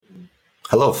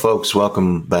Hello, folks.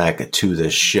 Welcome back to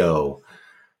the show.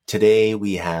 Today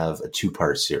we have a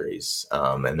two-part series,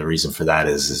 and the reason for that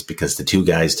is because the two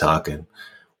guys talking,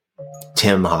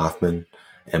 Tim Hofmann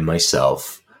and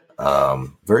myself,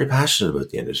 very passionate about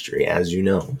the industry, as you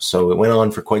know. So it went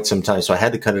on for quite some time, so I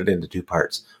had to cut it into two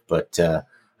parts, but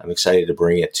I'm excited to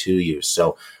bring it to you.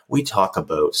 So we talk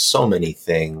about so many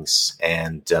things,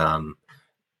 and,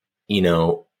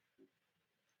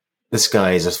 this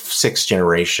guy is a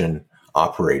sixth-generation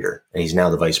operator, and he's now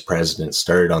the vice president,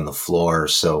 started on the floor.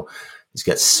 So he's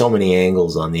got so many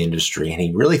angles on the industry, and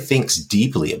he really thinks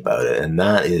deeply about it. And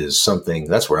that is something,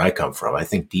 that's where I come from. I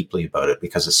think deeply about it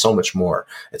because it's so much more.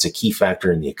 It's a key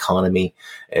factor in the economy.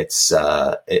 It's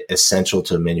essential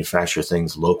to manufacture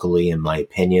things locally, in my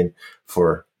opinion,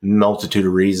 for a multitude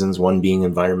of reasons, one being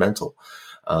environmental.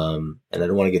 And I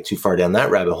don't want to get too far down that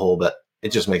rabbit hole, but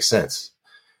it just makes sense.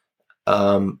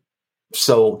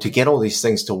 So to get all these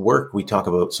things to work, we talk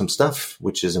about some stuff,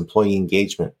 which is employee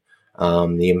engagement,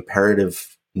 the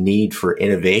imperative need for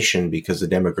innovation because the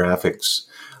demographics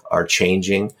are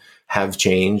changing, have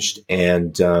changed,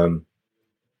 and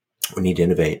we need to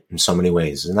innovate in so many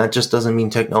ways. And that just doesn't mean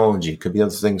technology. It could be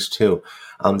other things too.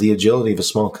 The agility of a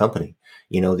small company.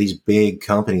 These big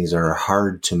companies are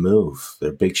hard to move.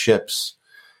 They're big ships.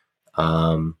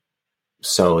 So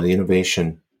the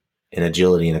innovation and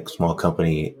agility in a small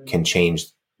company can change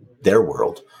their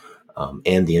world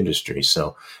and the industry.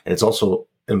 So, and it's also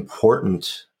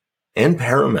important and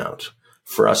paramount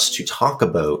for us to talk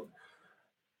about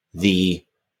the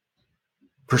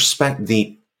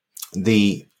perspective,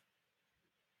 the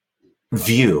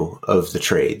view of the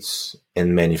trades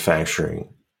and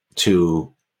manufacturing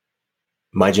to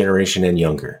my generation and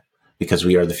younger, because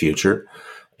we are the future,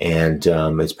 and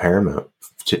it's paramount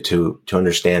to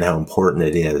understand how important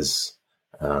it is.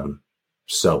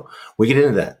 So we get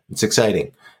into that. It's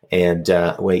exciting. And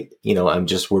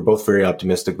we're both very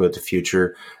optimistic about the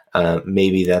future.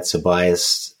 Maybe that's a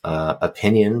biased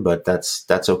opinion, but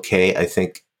that's okay. I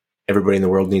think everybody in the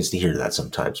world needs to hear that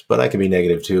sometimes, but I can be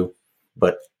negative too.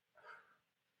 But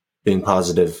being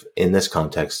positive in this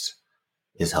context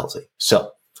is healthy.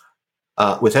 So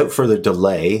without further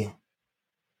delay,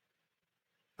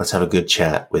 let's have a good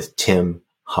chat with Tim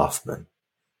Hofmann.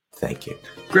 Thank you.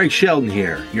 Greg Sheldon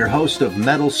here, your host of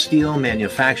Metal, Steel,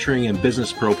 Manufacturing, and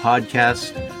Business Pro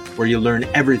podcast, where you learn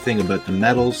everything about the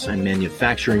metals and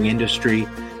manufacturing industry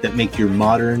that make your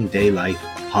modern day life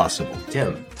possible.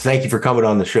 Tim, thank you for coming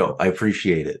on the show. I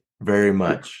appreciate it very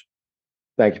much.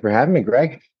 Thank you for having me,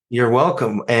 Greg. You're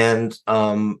welcome. And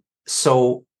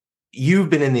so you've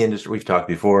been in the industry. We've talked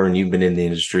before, and you've been in the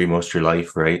industry most of your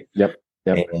life, right? Yep.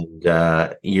 And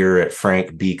you're at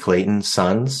Frank B. Clayton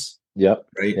Sons. Yep.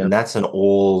 Right. Yep. And that's an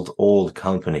old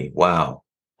company. Wow.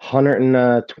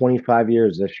 125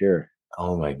 years this year.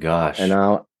 Oh my gosh. And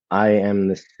now I am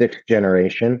the sixth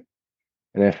generation.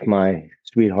 And if my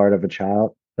sweetheart of a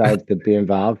child decides to be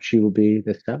involved, she will be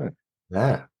the seventh.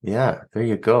 Yeah. There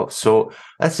you go. So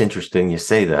that's interesting. You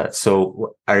say that.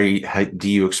 So do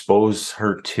you expose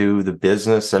her to the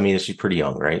business? I mean, she's pretty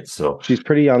young, right? So she's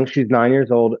pretty young. She's 9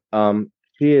 years old.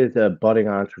 She is a budding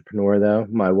entrepreneur, though.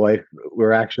 My wife,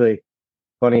 we're actually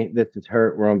funny. This is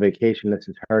her. We're on vacation. This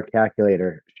is her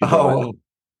calculator.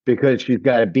 Because she's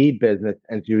got a bead business,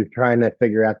 and she was trying to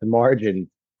figure out the margin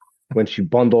when she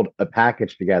bundled a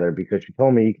package together. Because she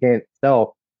told me you can't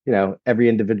sell, every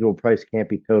individual price can't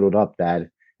be totaled up. Dad,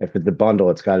 if it's a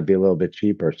bundle, it's got to be a little bit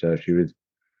cheaper. So she was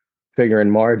figuring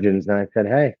margins, and I said,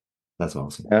 "Hey, that's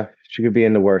awesome. Yeah, she could be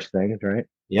in the worst things, right?"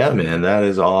 Yeah, man, that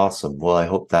is awesome. Well, I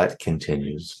hope that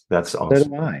continues. That's awesome. So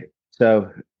do I.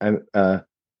 So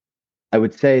I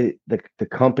would say the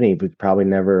company was probably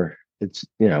never. It's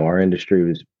our industry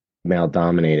was male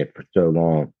dominated for so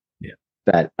long. Yeah.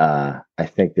 That I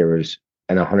think there was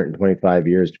in 125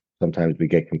 years. Sometimes we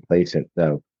get complacent.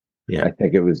 So yeah, I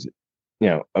think it was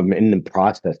I'm in the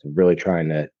process of really trying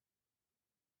to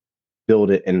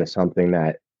build it into something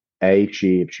that if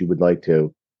she would like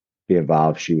to be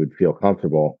involved, she would feel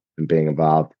comfortable in being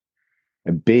involved,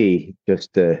 and B,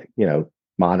 just to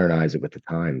modernize it with the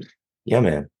times. Yeah,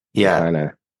 man. Yeah,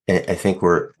 and I think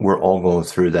we're all going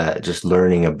through that, just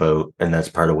learning about, and that's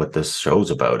part of what this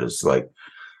show's about, is like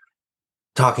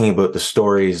talking about the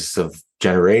stories of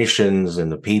generations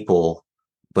and the people,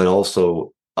 but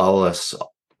also all us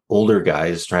older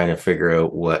guys trying to figure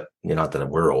out what, not that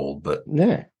we're old, but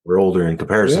we're older in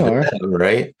comparison to them,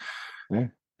 right? Yeah.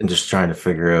 And just trying to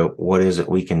figure out what is it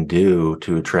we can do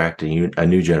to attract a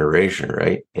new generation,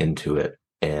 right, into it.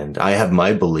 And I have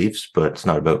my beliefs, but it's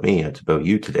not about me. It's about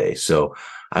you today. So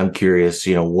I'm curious,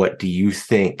 what do you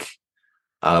think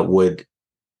would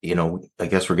I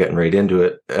guess we're getting right into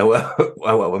it.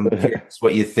 Well, I'm curious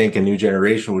what you think a new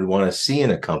generation would want to see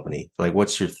in a company. Like,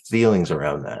 what's your feelings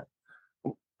around that?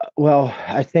 Well,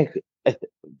 I think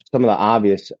some of the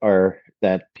obvious are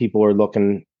that people are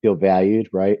looking, feel valued,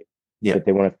 right? Yeah. That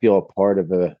they want to feel a part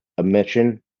of a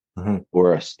mission Hmm.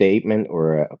 or a statement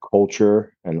or a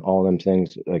culture and all them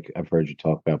things like I've heard you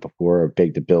talk about before are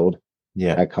big to build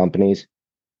Yeah. at companies.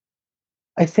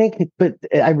 I think, but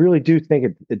I really do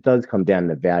think it does come down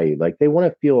to value. Like they want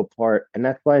to feel a part, and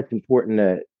that's why it's important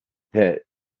to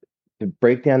to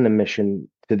break down the mission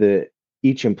to the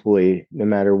each employee, no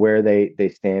matter where they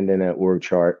stand in an org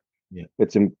chart. Yeah.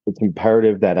 It's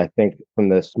imperative that I think from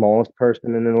the smallest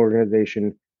person in an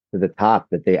organization to the top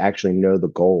that they actually know the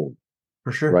goals,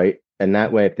 For sure. right? And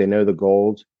that way, if they know the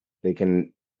goals, they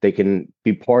can they can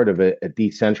be part of a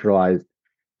decentralized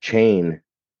chain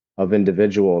of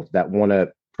individuals that want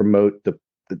to promote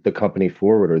the company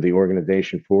forward or the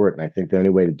organization forward. And I think the only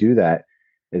way to do that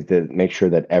is to make sure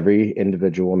that every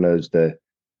individual knows the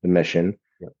mission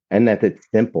Yeah. and that it's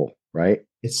simple, right?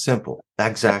 It's simple. I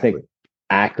think Exactly.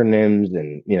 acronyms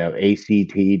and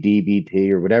ACT,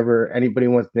 DBT, or whatever anybody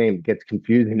wants to name gets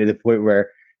confusing to the point where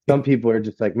some people are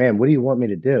just like, man, what do you want me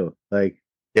to do? Like,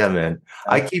 Yeah, man.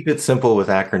 I uh, keep it simple with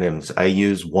acronyms. I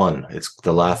use one. It's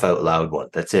the laugh out loud one.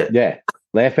 That's it. yeah,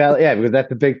 laugh out. Yeah, because that's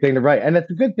the big thing to write, and it's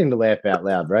a good thing to laugh out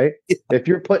loud, right? If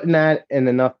you're putting that in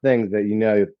enough things that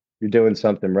you're doing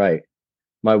something right.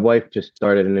 My wife just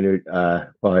started in a new,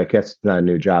 well, I guess it's not a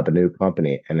new job, a new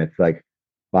company, and it's like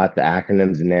lots of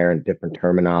acronyms in there and different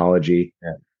terminology.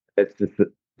 Yeah. It's just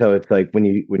so it's like when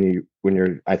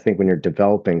you're I think when you're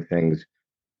developing things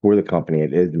for the company,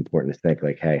 it is important to think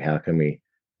like, hey, how can we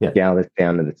Yeah. scale this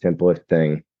down to the simplest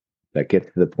thing that gets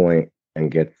to the point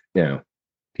and gets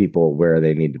people where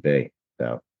they need to be.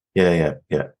 So Yeah. Yeah.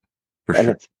 Yeah. For and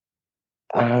sure. it's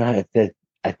I don't know,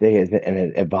 I think and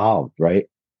it evolved, right?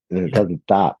 And it Yeah. doesn't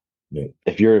stop. Yeah.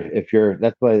 If you're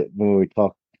that's why when we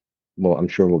talk, well, I'm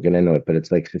sure we'll get into it, but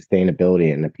it's like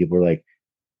sustainability and that people are like,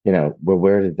 well,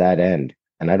 where does that end?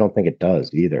 And I don't think it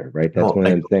does either, right? That's No, one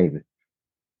of them things.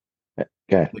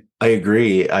 Okay. I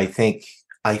agree. I think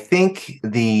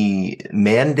the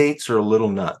mandates are a little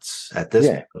nuts at this.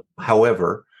 Yeah.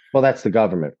 However, Well, that's the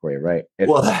government for you, right? If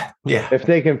well, yeah, if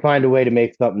they can find a way to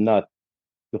make something nuts,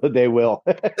 they will.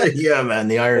 yeah, man,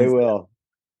 the They iron, will.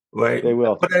 right? They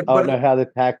will. I don't know how the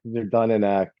taxes are done in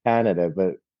Canada,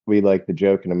 but we like to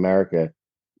joke in America.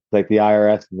 It's like the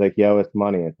IRS is like, yo, it's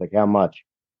money. It's like, how much?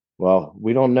 Well,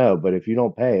 we don't know, but if you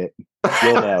don't pay it,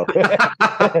 you'll know.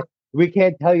 We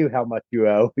can't tell you how much you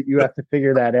owe. You have to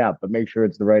figure that out, but make sure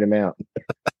it's the right amount.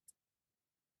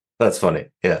 That's funny.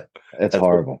 Yeah, It's that's what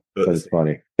horrible, I but was it's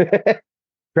funny.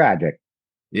 Tragic.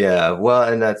 Yeah, well,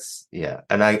 and that's yeah,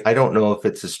 and I don't know if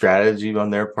it's a strategy on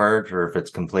their part or if it's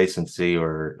complacency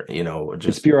or It's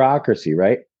just bureaucracy,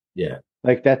 right? yeah,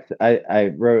 Like I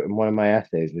wrote in one of my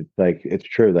essays, it's like it's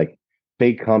true, like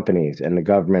big companies and the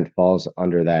government falls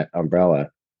under that umbrella,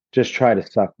 just try to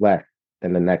suck less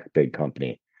than the next big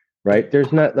company, right?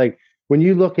 There's not like when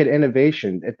you look at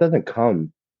innovation, it doesn't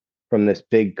come from this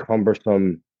big,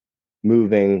 cumbersome,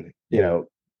 moving, yeah,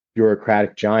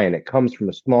 bureaucratic giant. It comes from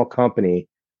a small company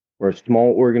or a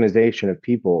small organization of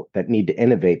people that need to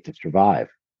innovate to survive.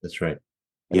 that's right.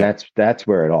 And Yeah, that's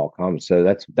where it all comes. So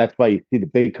that's why you see the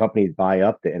big companies buy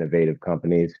up the innovative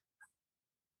companies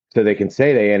so they can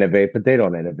say they innovate, but they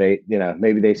don't innovate.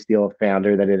 Maybe they steal a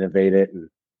founder that innovated and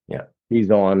yeah, he's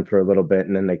on for a little bit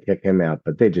and then they kick him out.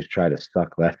 But they just try to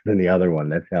suck less than the other one.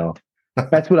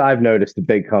 That's what I've noticed. The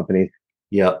big companies.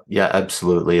 yeah, yeah.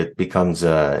 Absolutely, it becomes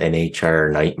an HR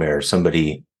nightmare.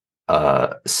 Somebody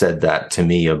said that to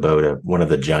me about one of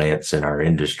the giants in our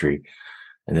industry,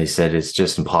 and they said it's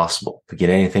just impossible to get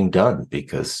anything done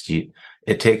because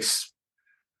it takes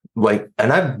like,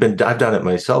 and I've done it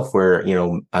myself where,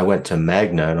 I went to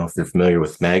Magna. I don't know if you're familiar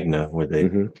with Magna, where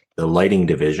Hmm. the lighting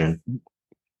division,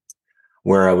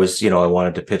 where I was, I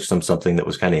wanted to pitch them something that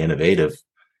was kind of innovative.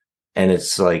 And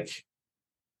it's like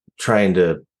trying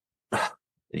to,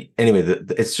 anyway,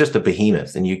 it's just a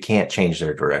behemoth and you can't change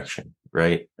their direction,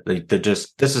 right? They're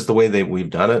just, this is the way we've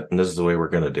done it and this is the way we're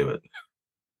going to do it.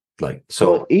 Like, Well,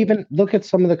 so, even look at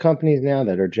some of the companies now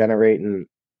that are generating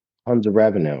tons of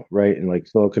revenue, right? And like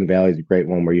Silicon Valley is a great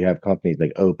one where you have companies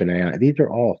like OpenAI. These are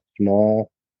all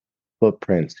small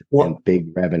footprints well, and big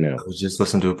revenue. I was just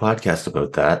listening to a podcast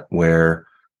about that where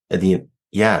the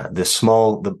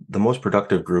most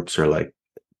productive groups are like,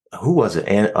 who was it?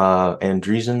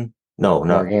 Andreessen? No,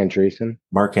 Mark not Andreessen.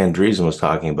 Mark Andreessen was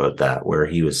talking about that, where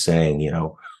he was saying,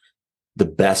 the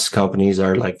best companies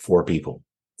are like four people.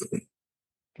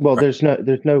 Well, there's no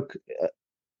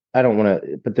I don't want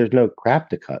to, but there's no crap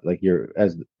to cut.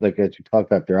 As you talk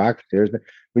about bureaucracy,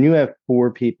 when you have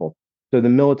four people. So the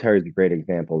military is a great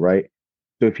example, right?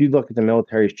 So if you look at the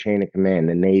military's chain of command,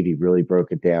 the Navy really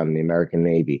broke it down in the American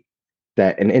Navy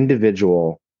that an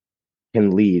individual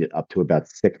can lead up to about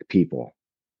six people.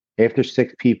 After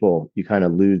six people, you kind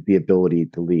of lose the ability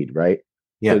to lead, right?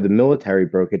 So Yeah. the military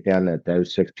broke it down that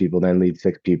those six people then lead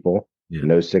six people, Yeah.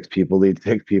 and those six people lead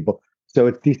six people. So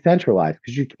it's decentralized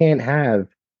because you can't have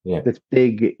Yeah. this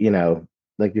big,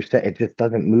 like you're saying, it just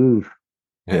doesn't move.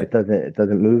 Yeah. It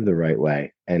doesn't move the right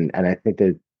way. And I think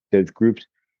that those groups,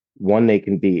 one, they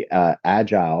can be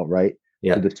agile, right? So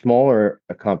Yeah. the smaller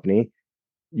a company,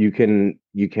 you can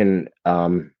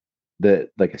the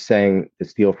like a saying to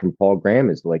steal from Paul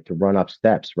Graham is like to run up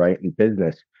steps, right? In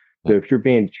business. So Yeah. if you're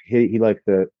being he likes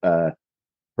the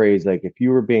phrase like if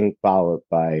you were being followed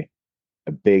by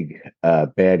a big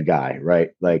bad guy,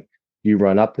 right? Like you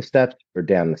run up the steps or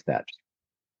down the steps.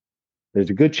 There's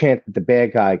a good chance that the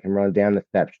bad guy can run down the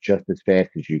steps just as fast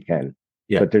as you can.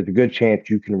 Yeah. But there's a good chance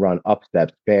you can run up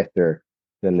steps faster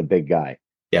than the big guy,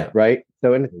 Yeah. right?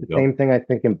 So, and it's There you the go. same thing I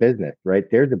think in business, right?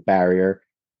 There's a barrier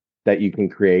that you can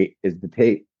create is to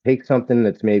take something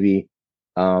that's maybe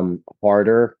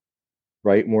harder,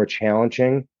 right, more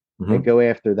challenging, and Hmm. go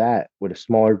after that with a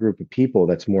smaller group of people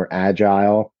that's more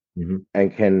agile Hmm.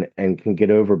 and can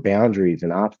get over boundaries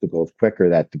and obstacles quicker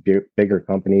that the bigger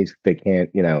companies they can't,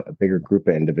 a bigger group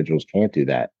of individuals can't do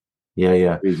that. Yeah.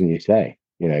 Yeah. Reason you say,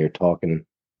 you're talking,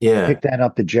 Yeah. kick that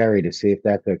up to Jerry to see if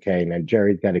that's okay. And then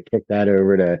Jerry's got to kick that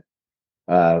over to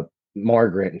uh,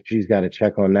 Margaret, and she's got to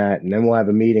check on that. And then we'll have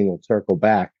a meeting. We'll circle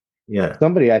back. Yeah.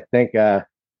 Somebody, I think,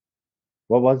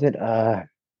 what was it?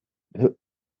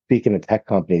 Speaking of tech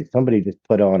companies, somebody just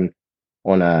put on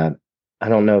a, I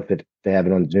don't know if they have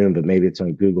it on Zoom, but maybe it's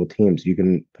on Google Teams. You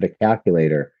can put a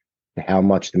calculator to how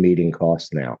much the meeting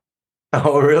costs now.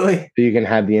 Oh, really? So you can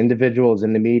have the individuals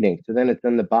in the meeting. So then it's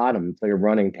in the bottom. It's like a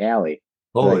running tally.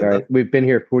 You're like, Holy, all right, we've been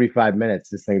here 45 minutes.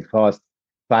 This thing's cost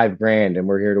 $5,000 and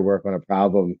we're here to work on a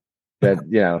problem that,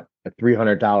 a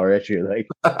 $300 issue. Like,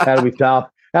 how do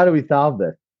we solve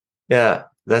this? yeah,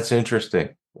 that's interesting.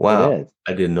 It Wow. is.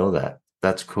 I didn't know that.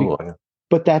 That's Be- cool.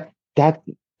 But that's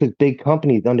because big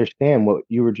companies understand what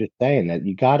you were just saying, that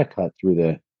you got to cut through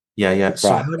Yeah, the yeah. So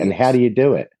crap. And how do you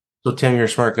do it? Tim, you're a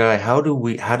smart guy. How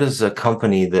does a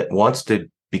company that wants to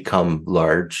become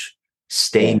large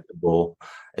stay Yeah. nimble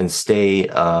and stay,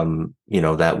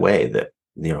 that way that,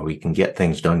 we can get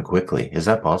things done quickly? Is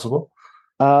that possible?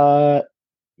 Uh,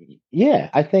 yeah,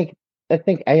 I think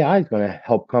AI is going to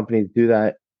help companies do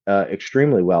that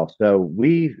extremely well. So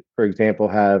we, for example,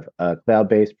 have a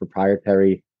cloud-based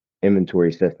proprietary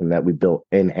inventory system that we built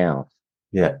in-house.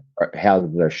 Yeah. Our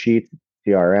houses our sheets,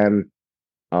 CRM.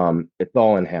 It's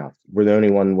all in-house. We're the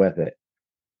only one with it.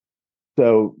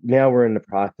 So now we're in the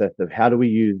process of how do we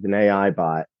use an AI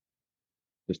bot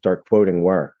to start quoting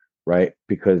work, right?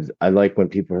 Because I like when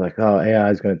people are like, "Oh, AI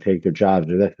is going to take their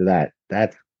jobs or this or that."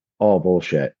 That's all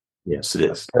bullshit. Yes, it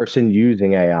A is. person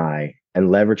using AI and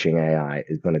leveraging AI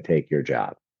is going to take your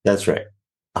job. That's right.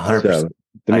 100%. So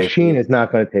the I machine agree. is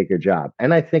not going to take your job.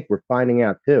 And I think we're finding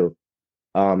out too.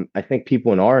 I think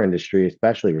people in our industry,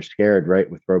 especially, were scared, right,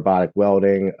 with robotic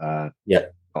welding, Yeah.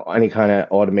 any kind of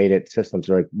automated systems.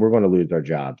 They're like, we're going to lose our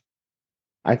jobs.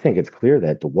 I think it's clear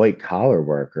that the white collar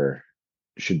worker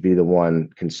should be the one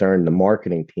concerned, the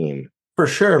marketing team, For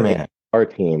sure, the man. HR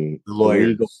team, The the legal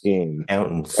lawyers, team,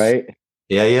 accountants. right?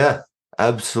 Yeah, yeah.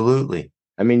 Absolutely.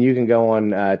 I mean, you can go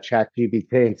on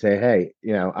ChatGPT and say, "Hey,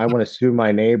 I want to sue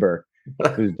my neighbor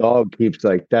whose dog keeps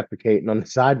like defecating on the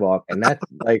sidewalk," and that's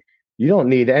like, you don't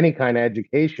need any kind of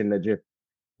education to just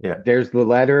Yeah. there's the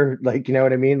letter, like you know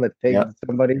what I mean. Let's take it Yeah. to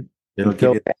somebody It'll and give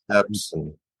fill you it the out. steps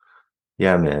and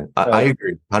yeah, man. I So,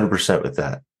 agree 100% with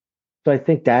that. so I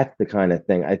think that's the kind of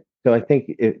thing. I think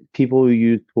if people who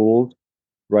use tools,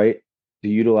 right, to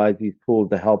utilize these tools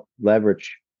to help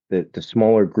leverage the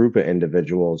smaller group of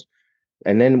individuals.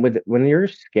 And then when you're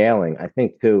scaling, I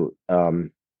think too,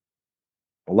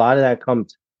 a lot of that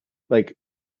comes like,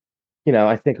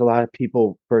 I think a lot of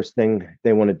people first thing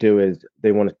they want to do is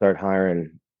they want to start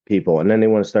hiring people and then they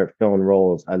want to start filling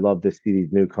roles. I love to see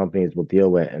these new companies will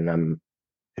deal with, and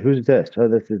who's this? Oh,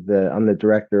 I'm the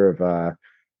director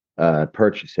of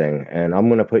purchasing, and I'm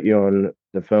going to put you on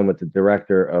the phone with the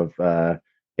director of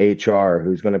HR,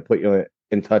 who's going to put you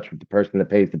in touch with the person that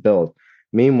pays the bills.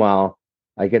 Meanwhile,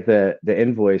 I get the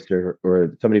invoice or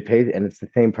somebody pays it, and it's the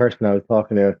same person I was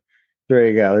talking to. There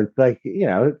you go. It's like,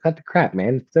 cut the crap,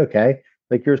 man. It's okay.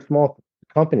 Like you're a small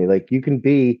company. Like you can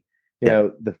be, Yeah.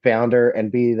 the founder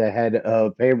and be the head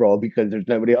of payroll because there's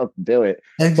nobody else to do it.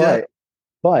 Exactly.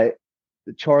 But but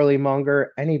Charlie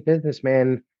Munger, any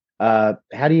businessman. How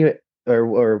do you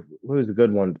or who was a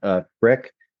good one?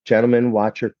 Frick, gentlemen,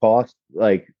 watch your costs.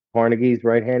 Like Carnegie's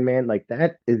right hand man. Like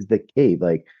that is the key.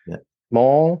 Like Yeah.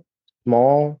 small,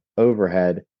 small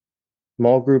overhead,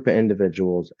 small group of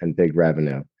individuals, and big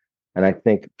revenue. And I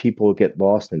think people get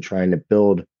lost in trying to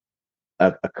build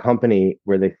a company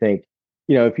where they think,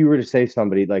 if you were to say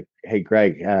somebody like, "Hey,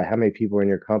 Greg, how many people are in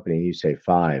your company?" And you say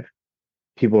five,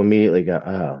 people immediately go,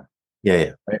 "Oh." Yeah.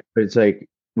 Yeah. Right? But it's like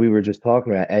we were just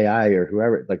talking about AI or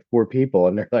whoever, like four people,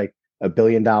 and they're like $1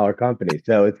 billion company.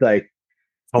 So it's like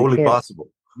you Totally can't, possible.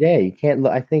 yeah, you can't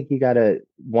look. I think you gotta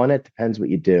one, it depends what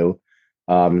you do.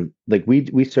 Like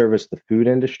we service the food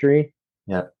industry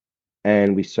Yeah.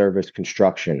 and we service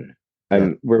construction. Yeah.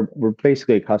 And we're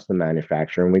basically a custom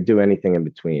manufacturer and we do anything in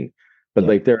between. But Yeah.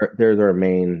 like there's our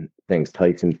main things,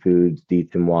 Tyson Foods,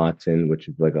 Dietz and Watson, which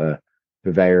is like a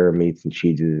purveyor of meats and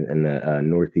cheeses in the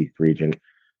Northeast region.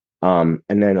 And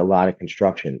then a lot of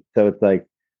construction. So it's like,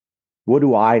 what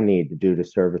do I need to do to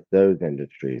service those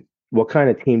industries? What kind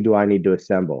of team do I need to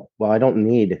assemble? Well, I don't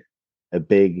need a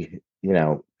big,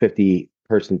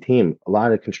 50-person team. A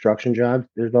lot of construction jobs,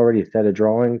 there's already a set of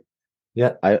drawings.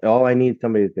 Yeah. All I need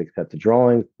somebody to accept the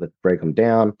drawings. Let's break them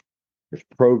down. There's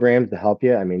programs to help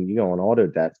you. I mean, you go on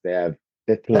Autodesk, they have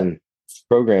Yeah. 15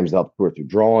 programs to help sort through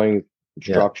drawings, Yeah.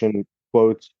 construction,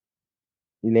 quotes,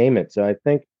 you name it. So I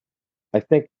think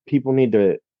people need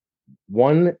to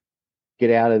one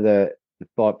get out of the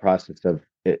thought process of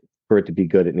it for it to be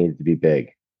good, it needs to be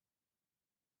big,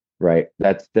 right?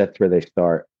 That's where they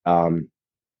start. And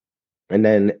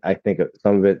then I think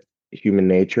some of it's human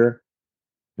nature,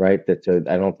 right?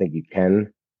 I don't think you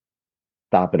can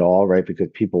stop it all, right? Because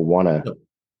people want to, Of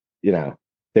you know,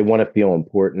 they want to feel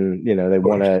important.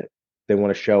 course. They want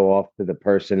to show off to the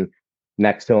person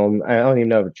next to them. I don't even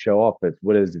know if it's show off, but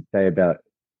what does it say about,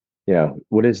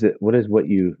 what is it? What is what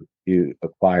you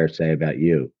acquire say about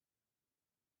you,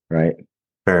 right?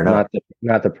 Fair enough.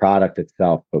 Not the product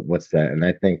itself, but what's that? And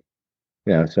I think,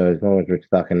 so as long as we're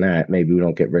stuck in that, maybe we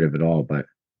don't get rid of it all, but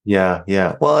Yeah.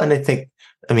 Yeah. Well, and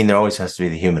I mean, there always has to be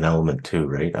the human element too,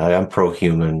 right? I'm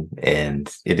pro-human,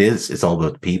 and it's all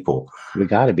about the people. we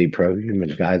got to be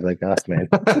pro-human guys like us, man.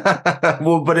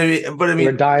 Well, but I We're a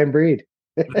mean, dying breed.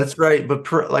 that's right. But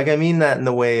like, I mean that in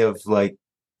the way of like,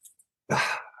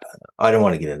 I don't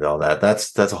want to get into all that.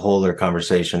 That's a whole other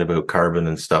conversation about carbon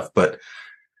and stuff. But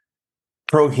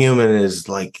pro-human is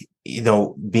like,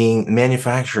 being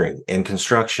manufacturing and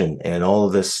construction and all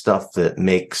of this stuff that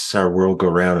makes our world go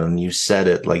round. And you said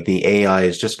it, like the AI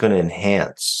is just going to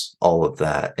enhance all of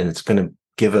that. And it's going to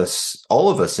give us, all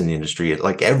of us in the industry,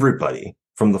 like everybody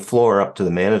from the floor up to the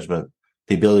management,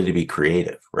 the ability to be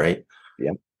creative, right?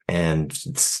 Yep. And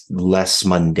it's less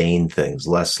mundane things,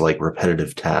 less like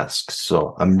repetitive tasks.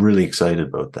 So I'm really excited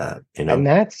about that, And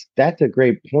that's a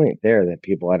great point there that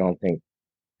people I don't think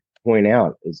point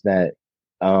out is that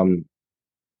um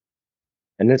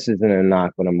and this isn't a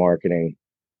knock on a marketing,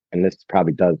 and this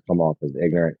probably does come off as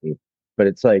ignorant, but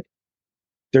it's like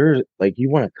there's like you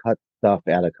want to cut stuff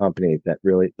out of companies that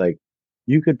really like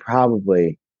you could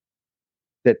probably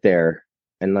sit there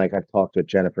and like I've talked with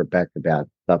Jennifer Beck about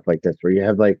stuff like this where you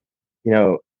have like, you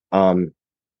know, um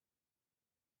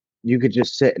you could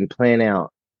just sit and plan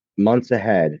out months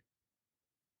ahead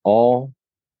all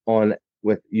on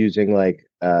with using like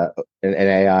an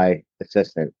AI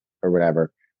assistant or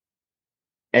whatever.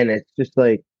 And it's just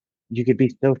like you could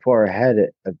be so far ahead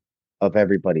of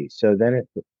everybody. So then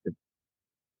it's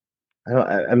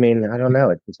I mean, I don't know.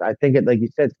 It's just, I think it, like you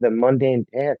said, it's the mundane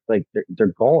tasks, like they're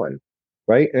gone,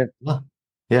 right? And Yeah.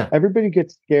 Yeah. everybody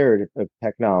gets scared of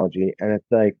technology, and it's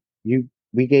like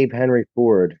we gave Henry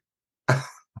Ford a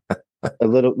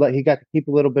little, like he got to keep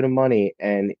a little bit of money,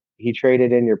 and he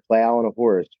traded in your plow and a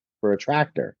horse for a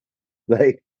tractor.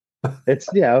 Like it's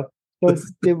So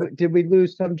did we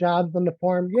lose some jobs on the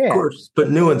farm? Of Yeah, course, but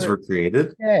but new there ones were were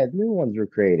created. new ones were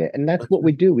created, and that's That's what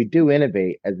we right. do. We do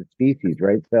innovate as a species,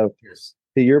 right? So Yes.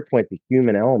 to your point, the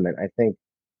human element, I think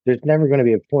there's never going to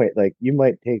be a point like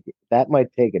that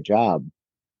might take a job,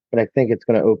 but I think it's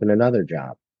going to open another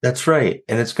job. That's right.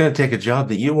 And it's going to take a job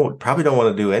that you won't probably don't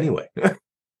want to do anyway.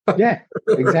 Yeah,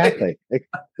 Right. exactly.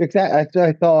 Exactly.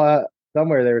 I saw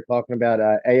somewhere they were talking about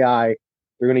AI.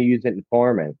 They're going to use it in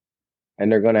farming,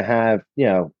 and they're going to have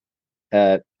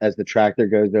as the tractor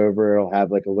goes over, it'll have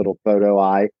like a little photo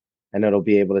eye, and it'll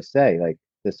be able to say like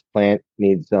this plant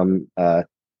needs some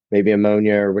maybe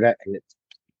ammonia or whatever,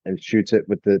 and shoots it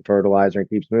with the fertilizer and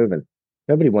keeps moving.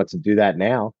 Nobody wants to do that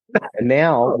now. And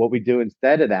now what we do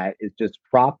instead of that is just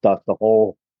crop dust the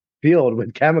whole field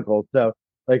with chemicals. So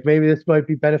like maybe this might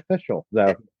be beneficial.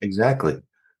 So Exactly.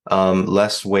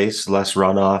 less waste, less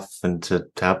runoff into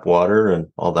tap water and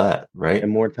all that, right?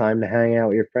 and more time to hang out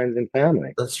with your friends and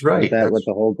family. That's Isn't right. that what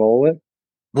the whole goal is?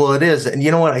 Well, it is. And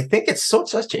you know what? I think it's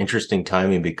such interesting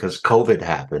timing because COVID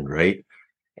happened, right?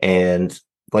 And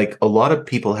like a lot of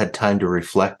people had time to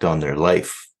reflect on their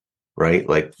life, right?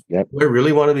 Like, Yep. do I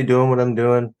really want to be doing what I'm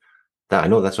doing? That I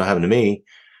know that's what happened to me.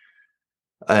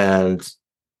 And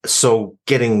so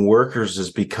getting workers is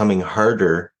becoming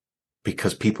harder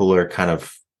because people are kind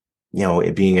of,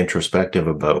 being introspective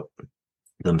about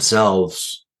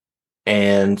themselves.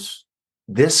 And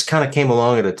this kind of came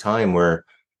along at a time where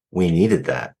we needed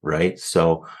that, right?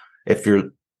 So if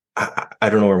you're, I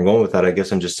don't know where I'm going with that. I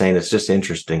guess I'm just saying it's just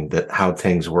interesting that how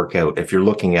things work out if you're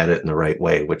looking at it in the right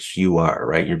way, which you are,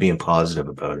 right? You're being positive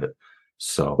about it.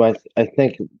 So, But I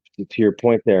think to your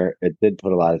point there, it did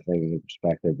put a lot of things in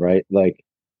perspective, right? Like,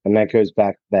 and that goes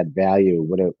back to that value.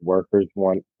 What do workers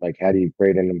want? Like, how do you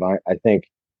create an environment? I think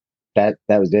that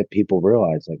was it. People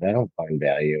realized, like, I don't find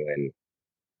value in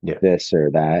yeah, this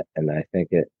or that, and I think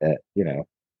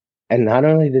and not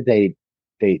only did they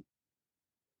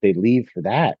they leave for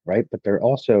that, right? But they're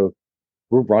also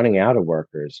we're running out of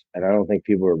workers, and I don't think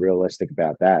people are realistic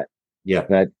about that. yeah,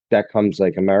 That comes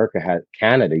like America had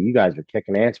Canada. You guys are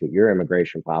kicking ass with your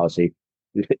immigration policy.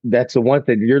 That's the one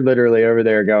thing you're literally over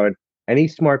there going. Any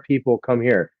smart people come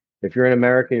here. If you're in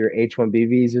America, your H-1B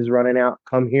visa is running out.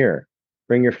 Come here,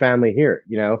 bring your family here.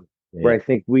 Where yeah. I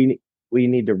think we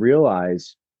need to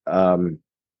realize um,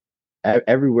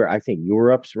 everywhere. I think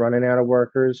Europe's running out of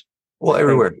workers. Well, I think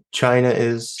everywhere. China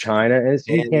is, China is.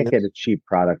 You and can't get a cheap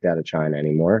product out of China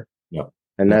anymore, no,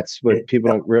 and no. that's what people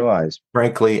don't realize.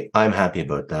 Frankly, I'm happy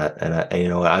about that. And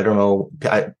I don't know.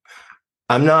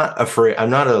 I'm not afraid. I'm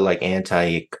not a like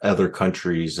anti other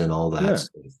countries and all that Yeah,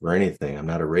 stuff or anything. I'm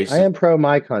not a I racist. am pro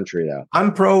my country though.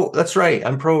 I'm pro. That's right.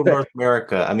 I'm pro North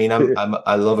America. I mean,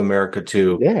 I love America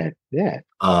too. Yeah, yeah.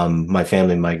 My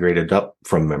family migrated up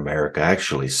from America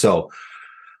actually. So,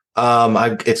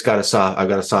 I've got a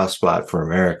soft spot for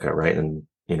America, right? And,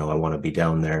 I want to be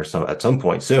down there at some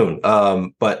point soon.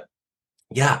 But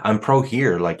yeah, I'm pro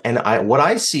here. Like, and what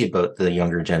I see about the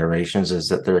younger generations is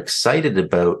that they're excited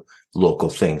about local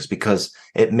things because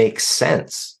it makes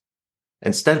sense.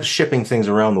 Instead of shipping things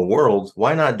around the world,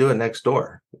 why not do it next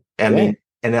door? I Yeah, mean,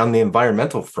 and on the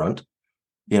environmental front,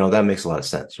 that makes a lot of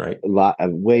sense, right? a lot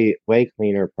of way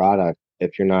cleaner product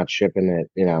if you're not shipping it,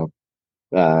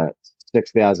 uh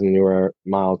 6,000 euro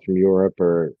miles from Europe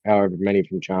or however many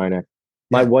from China.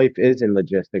 My Yeah, wife is in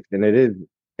logistics and it is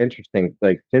interesting.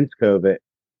 Like since COVID,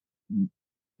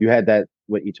 you had that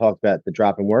what you talked about, the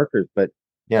drop in workers, but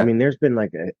I yeah, mean there's been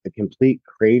like a complete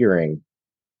cratering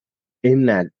in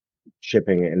that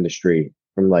shipping industry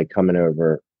from like coming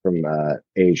over from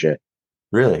Asia.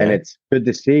 really, And eh? it's good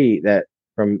to see that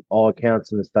from all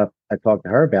accounts and the stuff I talked to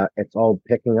her about, it's all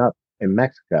picking up in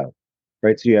Mexico,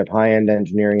 right? So you have high end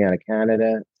engineering out of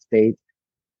Canada, States,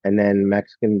 and then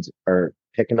Mexicans are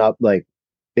picking up like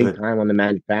big Good, time on the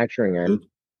manufacturing end, good.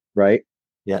 right?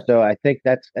 Yeah, So I think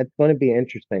that's going to be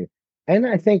interesting. And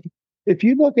I think if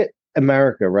you look at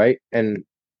America, right? And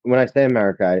when I say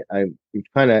America, I'm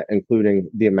kind of including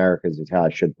the Americas is how I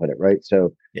should put it, right?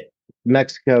 So yeah,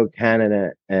 Mexico,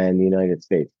 Canada, and the United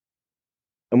States.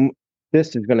 And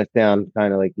this is going to sound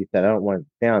kind of like you said. I don't want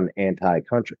to sound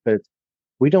anti-country, but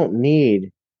we don't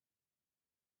need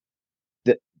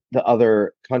the the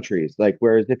other countries. Like,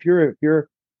 whereas if you're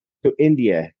so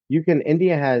India,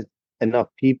 India has enough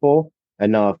people,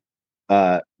 enough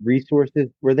resources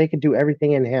where they can do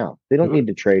everything in house. They don't mhm, need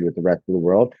to trade with the rest of the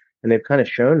world, and they've kind of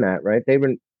shown that, right? They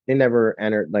never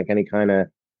entered like any kind of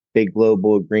big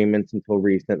global agreements until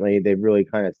recently. They've really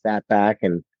kind of sat back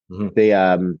and mhm. they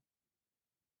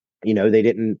they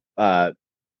didn't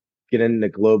get into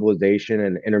globalization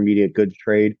and intermediate goods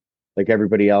trade like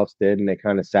everybody else did, and they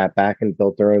kind of sat back and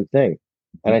built their own thing.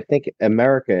 And I think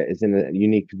America is in a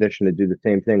unique position to do the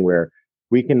same thing where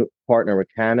we can partner with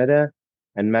Canada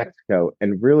and Mexico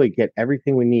and really get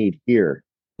everything we need here.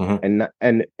 Mhm.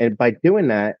 And by doing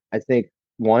that, I think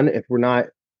one, if we're not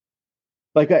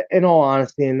like in all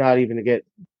honesty, and not even to get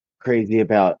crazy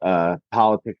about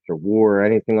politics or war or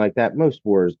anything like that. Most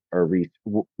wars are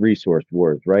resource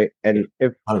wars, right? Yeah, And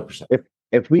 100%. if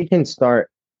if we can start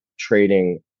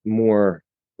trading more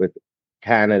with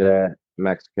Canada,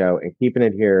 Mexico, and keeping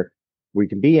it here, we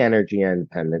can be energy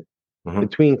independent. Mhm.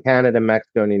 Between Canada,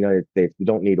 Mexico, and the United States, we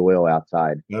don't need oil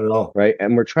outside, Not at all. right?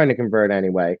 And we're trying to convert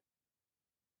anyway.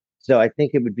 So I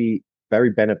think it would be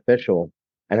very beneficial.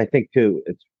 And I think too,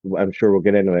 I'm sure we'll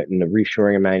get into it in the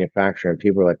reshoring of manufacturing.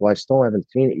 People are like, well, I still haven't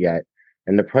seen it yet.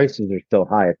 And the prices are still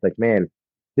high. It's like, man,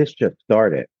 this just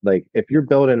started. Like if you're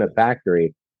building a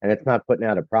factory, and it's not putting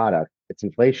out a product, it's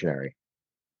inflationary,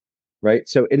 right?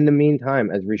 So in the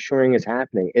meantime, as reshoring is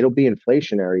happening, it'll be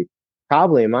inflationary.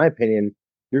 Probably, in my opinion,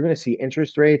 you're going to see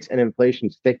interest rates and inflation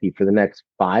sticky for the next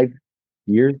 5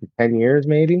 years to 10 years,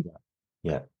 maybe.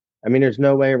 Yeah. I mean, there's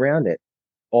no way around it.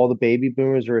 All the baby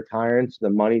boomers are retiring, so the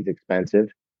money's expensive,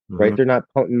 right? Hmm. They're not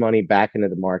putting money back into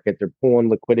the market. They're pulling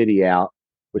liquidity out,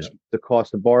 Yeah. which the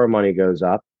cost to borrow money goes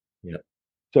up. Yeah.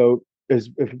 So as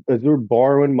we're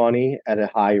borrowing money at a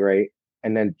high rate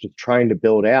and then just trying to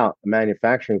build out a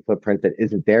manufacturing footprint that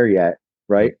isn't there yet,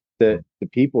 right? The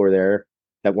people are there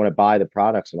that want to buy the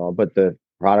products and all, but the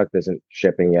product isn't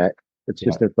shipping yet. It's Yeah.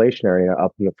 just inflationary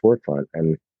up in the forefront.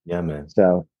 And Yeah, man.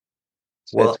 so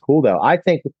it's Well, cool though. I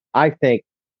think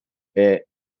it,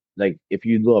 like, if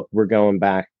you look, we're going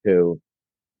back to,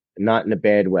 not in a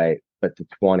bad way, but the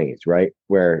 20s, right?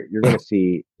 Where you're going to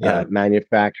see yeah.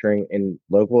 manufacturing in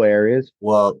local areas,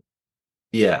 Well,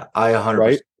 yeah, I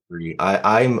right? 100% agree.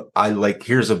 I like,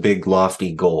 here's a big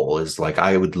lofty goal is like,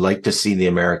 I would like to see the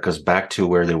Americas back to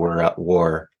where they were at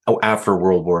war, after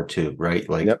World War II, right?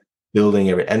 Like Yep. building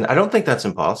and I don't think that's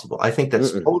impossible. I think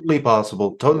that's Mm-mm. totally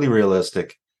possible, totally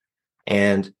realistic.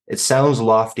 And it sounds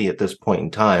lofty at this point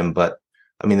in time, but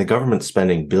I mean, the government's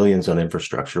spending billions on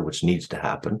infrastructure, which needs to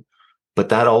happen. But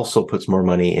that also puts more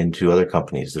money into other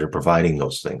companies that are providing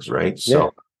those things, right? Yeah.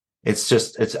 So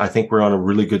I think we're on a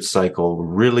really good cycle.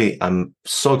 Really, I'm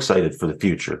so excited for the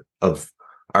future of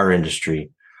our industry,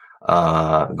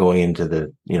 going into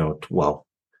the,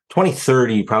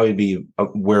 2030 probably be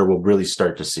where we'll really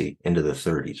start to see into the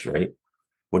 30s, right?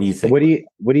 What do you think? What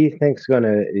do you think's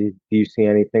gonna? Do you see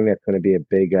anything that's going to be a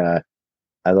big?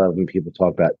 I love when people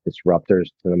talk about disruptors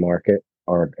to the market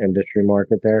or industry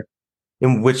market there.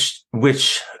 In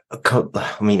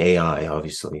I mean, AI,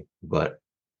 obviously, but,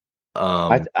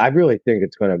 I really think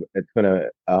it's gonna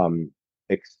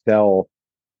excel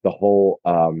the whole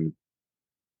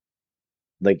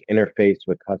like interface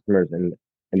with customers and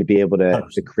to be able to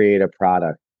 100%. create a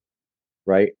product,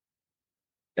 right?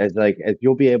 As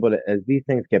you'll be able to, as these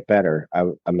things get better,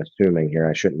 I'm assuming here,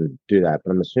 I shouldn't do that,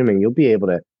 but I'm assuming you'll be able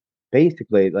to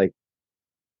basically, like,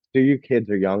 so your kids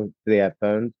are young, do they have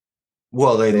phones?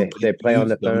 Well, They play on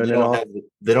use the them. phone and all.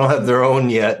 They don't have their own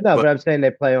yet, No, but but I'm saying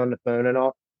they play on the phone and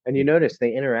all, and you notice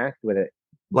they interact with it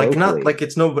like, not vocally like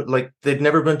it's no, but like they've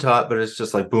never been taught, but it's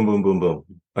just like boom, boom, boom, boom.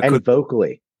 I could, and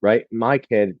vocally, right? My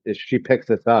kid, if she picks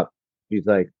this up, she's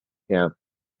like, you know,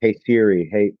 hey Siri,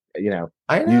 hey, I know.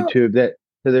 YouTube.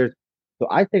 So there's, so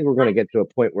I think we're going to get to a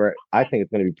point where I think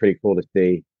it's going to be pretty cool to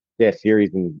see, yeah,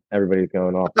 Siri's and everybody's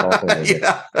going off talking like it.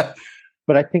 Yeah.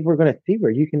 But I think we're going to see where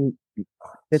you can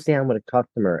sit down with a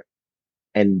customer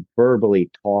and verbally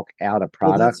talk out a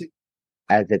Well, product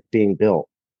as it's being built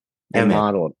yeah, and man.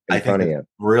 modeled I in think front of that's you.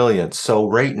 brilliant. So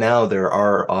right now there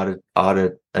are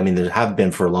audit. I mean, there have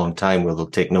been for a long time where they'll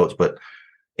take notes, but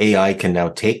AI can now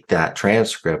take that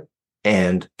transcript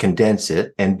and condense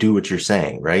it and do what you're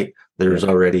saying, right? Yeah. There's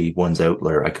already ones out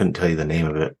there. I couldn't tell you the name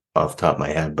of it off the top of my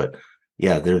head, but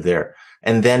yeah, they're there.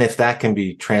 And then if that can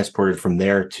be transported from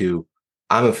there to,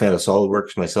 I'm a fan of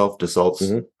SolidWorks myself, Dassault's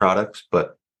Hmm. products,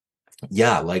 but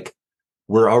yeah, like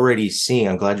we're already seeing,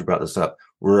 I'm glad you brought this up.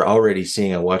 We're already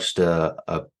seeing, I watched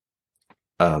a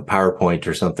PowerPoint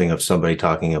or something of somebody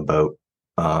talking about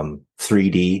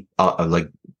 3D, like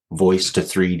voice to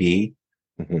 3D.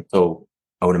 Hmm. So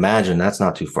I would imagine that's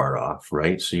not too far off,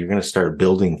 right? So you're going to start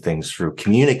building things through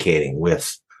communicating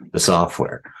with the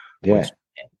software. Yeah. Which,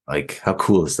 like, how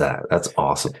cool is that? That's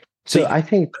awesome. So So I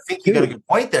think I think you got a too, good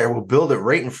point there. We'll build it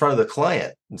right in front of the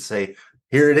client and say,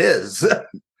 here it is.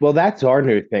 well, that's our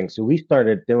new thing. So we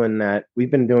started doing that.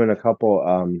 We've been doing a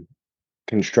couple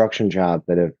construction jobs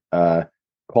that have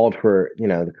called for,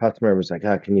 the customer was like,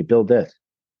 can you build this?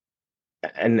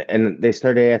 And they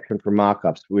started asking for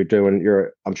mock-ups. We're doing,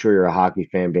 I'm sure you're a hockey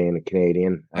fan being a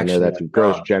Canadian. I know Actually, that's a I'm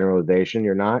gross not. generalization.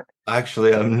 You're not?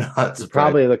 Actually, I'm not You're surprised.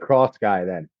 probably a lacrosse guy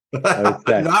then, I would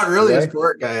say. Not really a Okay?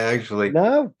 sport guy, actually.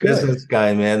 No, good. Business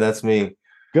guy, man. That's me.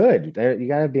 Good. You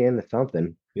gotta be into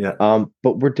something. Yeah.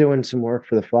 But we're doing some work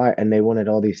for the fly and they wanted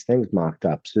all these things mocked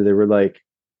up. So they were like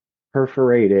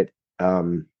perforated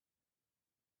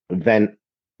vent,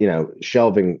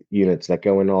 shelving units that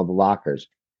go in all the lockers.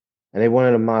 And they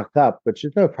wanted them mocked up, which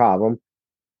is no problem.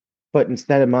 But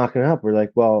instead of mocking it up, we're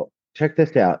like, well, check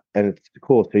this out. And it's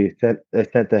cool. So they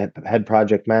sent the head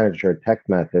project manager a text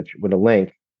message with a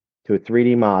link to a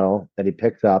 3D model that he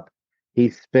picks up.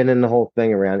 He's spinning the whole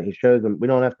thing around. He shows them we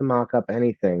don't have to mock up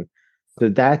anything. So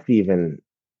that's even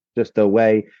just a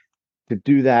way to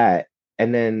do that.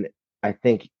 And then I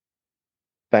think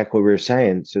back what we were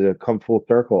saying, so to come full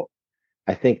circle,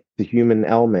 I think the human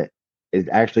element is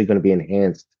actually going to be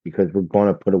enhanced because we're going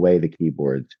to put away the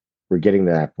keyboards. We're getting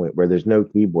to that point where there's no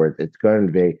keyboards. It's going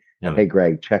to be, Yeah. hey,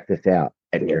 Greg, check this out.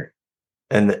 And here.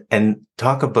 And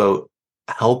talk about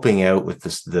helping out with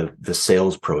this the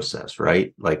sales process,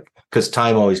 right? Like, because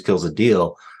time always kills a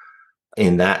deal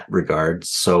in that regard.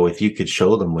 So if you could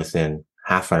show them within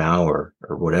half an hour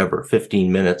or whatever,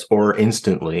 15 minutes or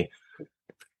instantly,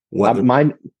 what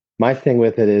my thing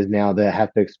with it is now that I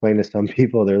have to explain to some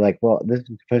people, they're like, well, this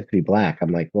is supposed to be black.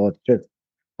 I'm like, well, it's just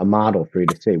a model for you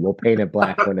to see. We'll paint it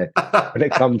black when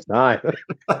it comes time.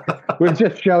 We're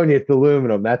just showing you it's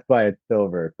aluminum. That's why it's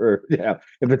silver. Or if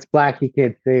it's black, you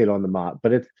can't see it on the mod.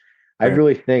 But I Right.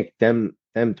 really think them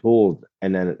tools,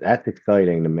 and then that's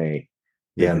exciting to me.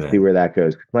 Yeah, to see where that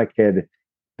goes. Because my kid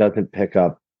doesn't pick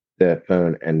up the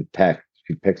phone and text.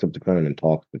 She picks up the phone and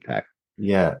talks to text.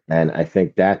 Yeah. And I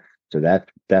think that's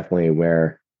definitely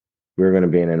where we're going to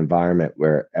be in an environment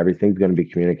where everything's going to be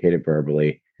communicated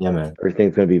verbally. Yeah, man.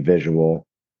 Everything's going to be visual.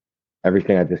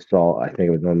 Everything I just saw, I think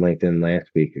it was on LinkedIn last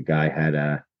week. A guy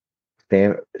had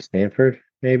Stanford,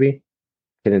 maybe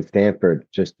kid in Stanford,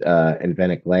 just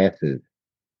invented glasses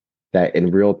that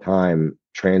in real time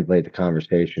translate the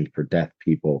conversation for deaf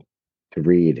people to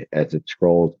read as it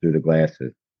scrolls through the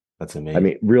glasses. That's I amazing.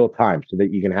 mean, real time, so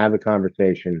that you can have a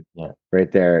conversation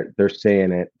right there. They're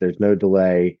saying it. There's no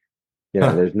delay.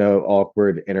 There's no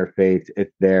awkward interface.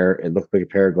 It's there. It looks like a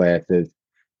pair of glasses.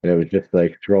 And it was just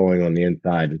like scrolling on the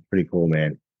inside. It's pretty cool,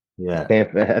 man. Yeah.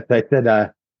 As I said,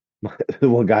 the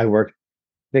one guy worked.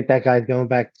 Think that guy's going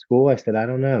back to school? I said, I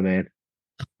don't know, man.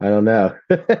 I don't know.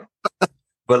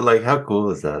 But like, how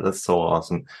cool is that? That's so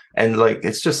awesome. And like,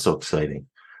 it's just so exciting.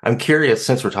 I'm curious,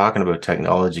 since we're talking about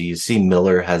technology, you see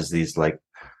Miller has these like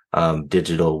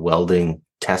digital welding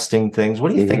testing things.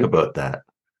 What do you think about that?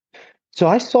 So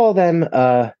I saw them,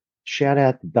 shout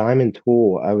out to Diamond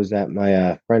Tool. I was at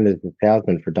my friend is the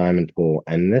salesman for Diamond Tool,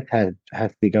 and this has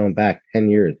to be going back 10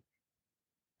 years.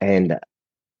 And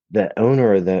the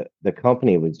owner of the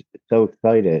company was so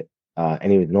excited,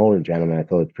 and he was an older gentleman. I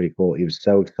thought it was pretty cool. He was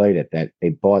so excited that they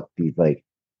bought these like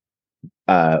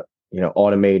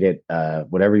automated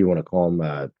whatever you want to call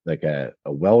them, like a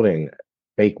welding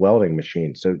fake welding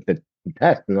machine. So the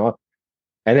test and all.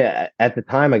 And at the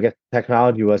time, I guess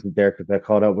technology wasn't there because I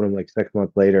called up with him like 6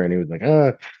 months later, and he was like,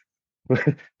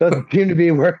 doesn't seem to be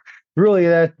where really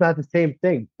that's not the same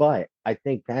thing. But I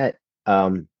think that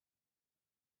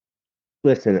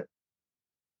listen,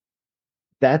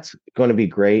 that's going to be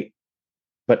great.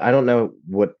 But I don't know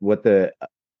what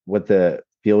the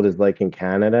field is like in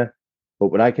Canada. But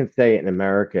what I can say in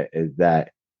America is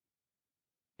that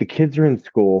the kids are in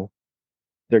school,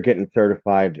 they're getting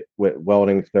certified with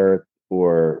welding certs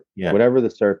or whatever the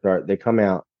certs are. They come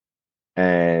out,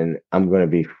 and I'm going to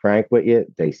be frank with you,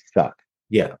 they suck.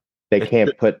 Yeah, they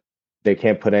can't put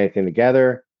anything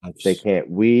together. They can't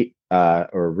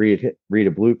or read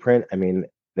a blueprint. I mean,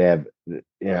 they have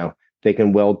they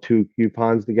can weld two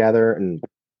coupons together, and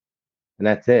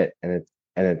that's it. And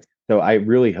it's so I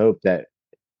really hope that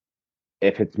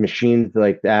if it's machines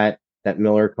like that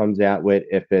Miller comes out with,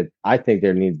 I think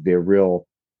there needs to be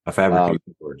a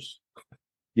fabrication course.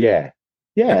 Yeah.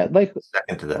 Like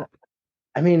second to that.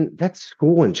 I mean, that's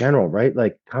school in general, right?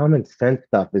 Like common sense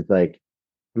stuff is like,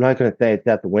 I'm not going to say it's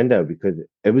out the window because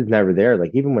it was never there.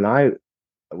 Like even when I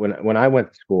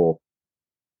went to school,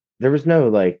 there was no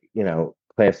like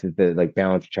classes that like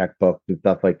balance checkbooks and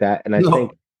stuff like that. And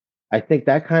I think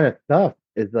that kind of stuff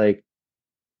is like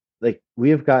we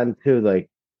have gotten to like,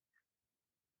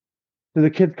 so the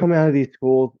kids come out of these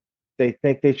schools, they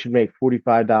think they should make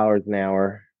 $45 an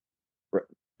hour.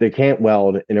 They can't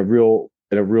weld in a real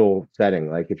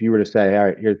setting. Like if you were to say, all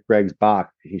right, here's Greg's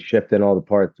box, he's shifting all the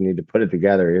parts, you need to put it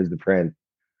together. Here's the print.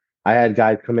 I had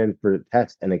guys come in for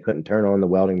tests and they couldn't turn on the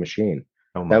welding machine.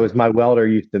 That was my welder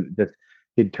used to just,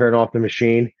 he'd turn off the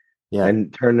machine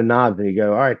and turn the knobs and he'd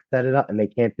go, all right, set it up, and they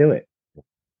can't do it.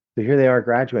 So here they are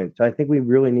graduating. So I think we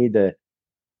really need to,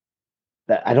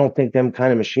 I don't think them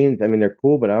kind of machines, I mean, they're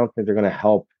cool, but I don't think they're going to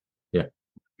help. Yeah.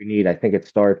 I think it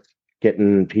starts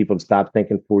getting people to stop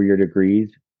thinking 4-year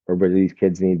degrees or where these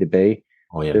kids need to be.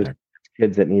 Oh yeah. There's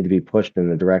kids that need to be pushed in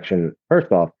the direction.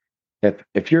 First off,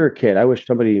 if you're a kid, I wish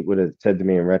somebody would have said to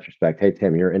me in retrospect, hey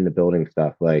Tim, you're into building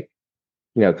stuff. Like,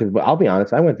 because I'll be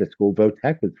honest, I went to school,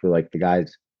 Votech was for like the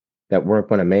guys that weren't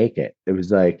going to make it. It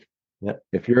was like,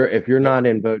 if you're not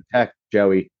in Votech,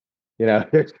 Joey, you're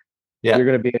going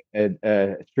to be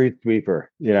a street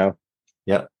sweeper, Yeah.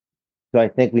 So I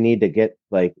think we need to get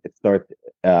like it starts.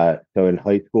 So in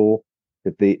high school,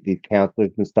 that these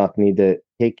counselors and stuff need to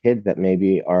take kids that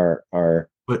maybe are.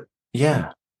 But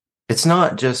yeah, it's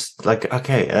not just like,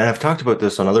 okay, and I've talked about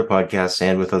this on other podcasts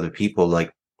and with other people,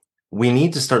 like we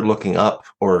need to start looking up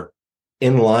or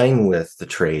in line with the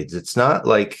trades. It's not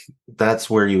like that's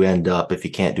where you end up if you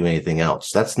can't do anything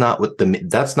else. That's not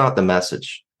the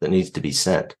message that needs to be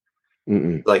sent.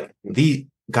 Mm-mm. Like the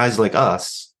guys like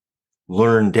us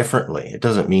learn differently. It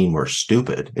doesn't mean we're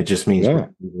stupid. It just means we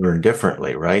learn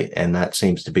differently, right? And that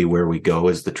seems to be where we go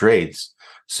as the trades.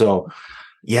 So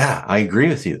yeah, I agree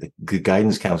with you. The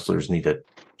guidance counselors need to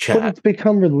chat. But it's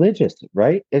become religious,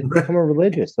 right? It's become a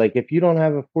religious. Like if you don't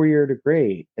have a 4-year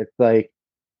degree, it's like,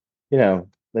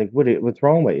 like what's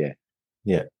wrong with you?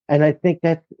 Yeah. And I think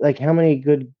that's like how many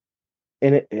kids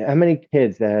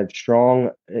that had strong,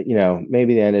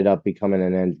 maybe they ended up becoming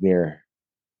an engineer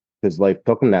because life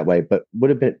took them that way, but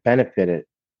would have been benefited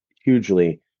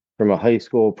hugely from a high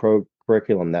school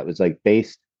curriculum that was like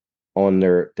based on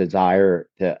their desire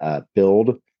to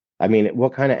build. I mean,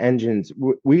 what kind of engines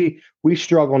we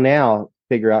struggle now to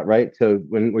figure out, right? So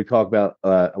when we talk about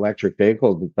electric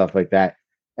vehicles and stuff like that,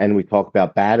 and we talk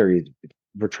about batteries,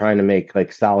 we're trying to make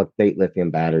like solid state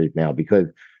lithium batteries now because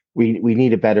we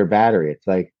need a better battery. It's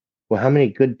like, well, how many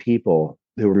good people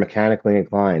who were mechanically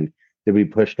inclined did we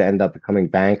push to end up becoming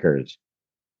bankers?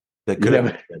 That could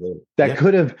have that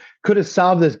could have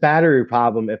solved this battery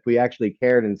problem if we actually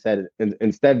cared and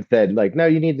instead said like, no,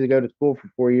 you need to go to school for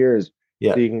 4 years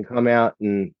so you can come out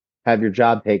and have your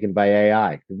job taken by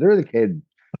AI, because they're the kids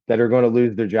that are going to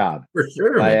lose their job for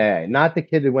sure, by man. AI. Not the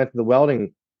kid that went to the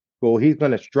welding school. He's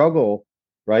going to struggle,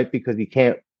 right? Because he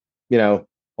can't,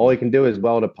 all he can do is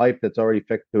weld a pipe that's already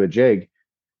fixed to a jig.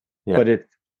 Yeah. But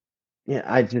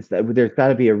there's got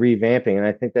to be a revamping, and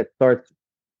I think that starts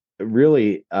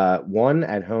really one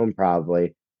at home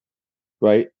probably,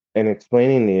 right? And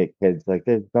explaining to the kids like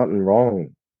there's nothing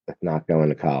wrong with not going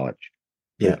to college.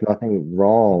 Yeah. There's nothing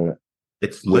wrong.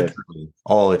 It's literally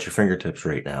all at your fingertips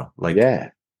right now. Like,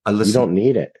 you don't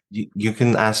need it. You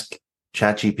can ask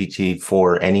ChatGPT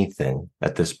for anything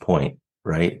at this point,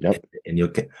 right? Yep. And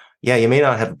you may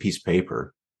not have a piece of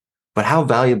paper, but how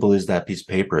valuable is that piece of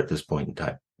paper at this point in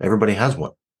time? Everybody has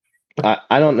one.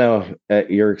 I don't know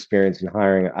your experience in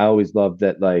hiring. I always loved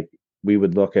that, like, we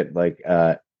would look at like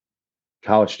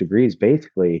college degrees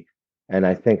basically. And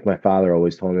I think my father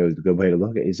always told me it was a good way to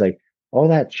look at it. He's like, all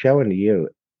that's showing to you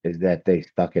is that they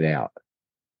stuck it out.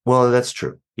 Well, that's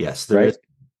true. Yes, there is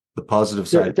the positive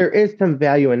side. There is some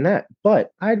value in that,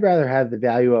 but I'd rather have the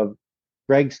value of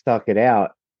Greg stuck it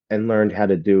out and learned how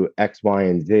to do X, Y,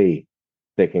 and Z,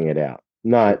 sticking it out.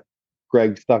 Not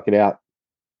Greg stuck it out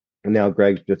and now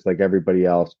Greg's just like everybody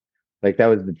else. Like that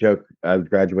was the joke. I was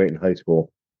graduating high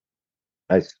school.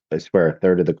 I swear a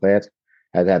third of the class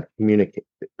had to have communicate.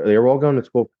 They were all going to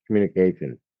school for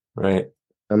communication. Right.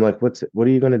 I'm like, what are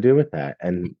you going to do with that?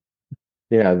 And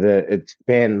it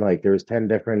spanned like there was 10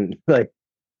 different like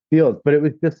fields, but it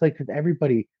was just like, because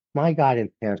everybody, my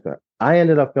guidance counselor, I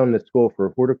ended up going to school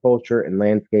for horticulture and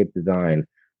landscape design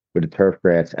with a turf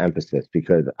grass emphasis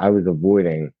because I was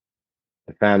avoiding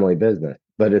the family business.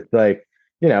 But it's like,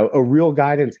 a real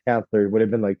guidance counselor would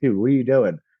have been like, dude, what are you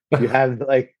doing? You have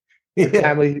like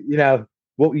family,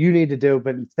 what you need to do.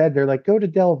 But instead they're like, go to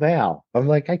Del Val. I'm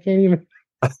like, I can't even.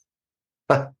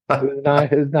 It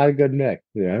was not a good mix,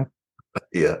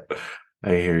 Yeah, I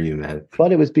hear you, man.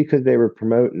 But it was because they were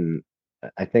promoting.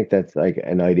 I think that's like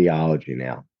an ideology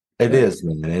now. It is,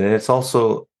 man. And it's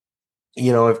also,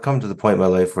 I've come to the point in my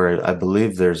life where I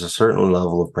believe there's a certain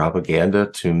level of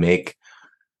propaganda to make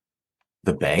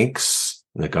the banks,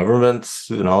 the governments,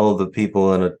 and all of the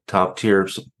people in a top tier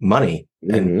money.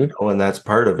 And, and that's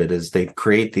part of it is they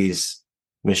create these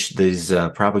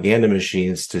propaganda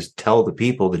machines to tell the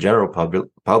people, the general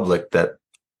public, that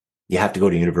you have to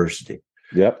go to university.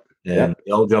 Yep. And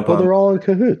they all jump on. They're all in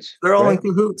cahoots. They're all in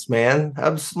cahoots, man.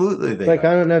 Absolutely. I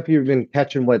don't know if you've been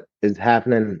catching what is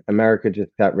happening. America just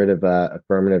got rid of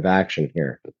affirmative action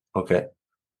here. Okay.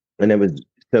 And it was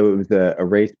a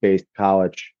race-based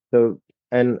college.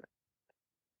 And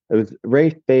it was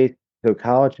race-based. So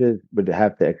colleges would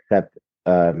have to accept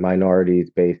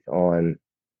minorities based on,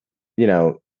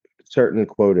 certain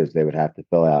quotas they would have to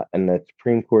fill out. And the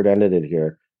Supreme Court ended it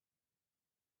here.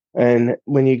 And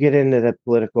when you get into the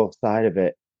political side of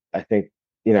it, I think,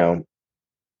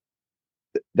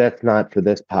 that's not for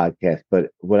this podcast. But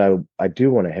what I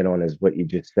do want to hit on is what you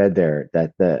just said there,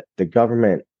 that the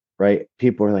government, right?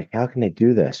 People are like, how can they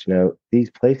do this?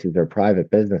 These places are private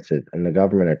businesses and the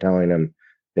government are telling them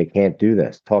they can't do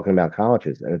this, talking about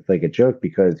colleges. And it's like a joke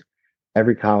because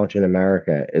every college in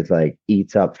America is like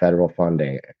eats up federal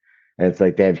funding. And it's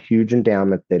like they have huge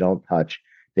endowments they don't touch.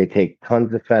 They take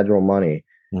tons of federal money.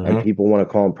 And Mm-hmm. people want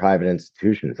to call them private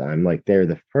institutions. I'm like, they're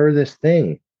the furthest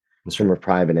thing That's from right. a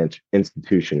private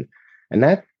institution. And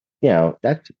that's,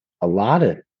 that's a lot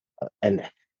of, and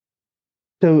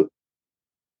so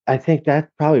I think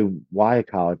that's probably why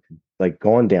college has like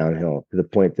gone downhill to the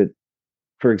point that,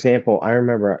 for example, I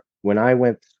remember when I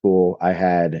went to school, I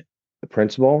had the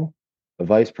principal, a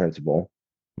vice principal,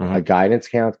 a Mm-hmm. guidance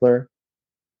counselor,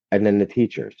 and then the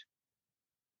teachers.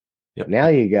 Yep. Now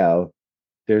you go,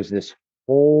 there's this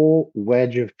whole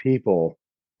wedge of people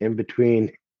in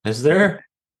between. Is there?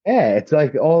 Yeah, it's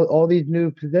like all these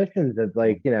new positions of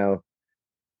like, and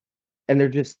they're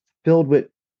just filled with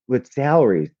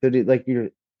salaries. So like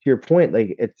to your point,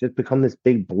 like it's just become this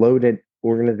big bloated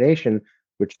organization,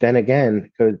 which then again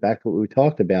goes back to what we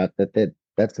talked about,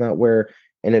 that's not where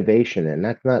innovation and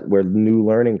that's not where new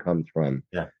learning comes from.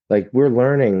 Yeah. Like we're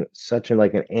learning such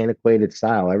like an antiquated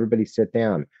style. Everybody sit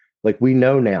down. Like we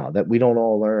know now that we don't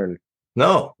all learn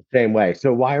No. the same way.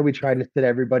 So why are we trying to sit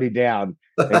everybody down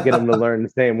and get them to learn the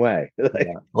same way? Yeah. Like,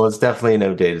 Well, it's definitely an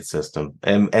outdated system,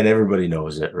 and everybody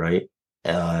knows it, right?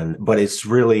 And but it's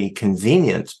really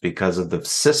convenient because of the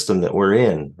system that we're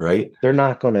in, right? they're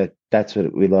not going to, that's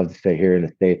what we love to say here in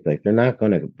the States, like they're not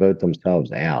going to vote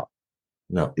themselves out,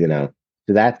 No, you know?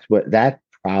 So that's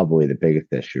probably the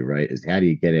biggest issue, right? Is how do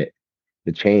you get it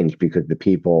to change because the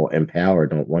people in power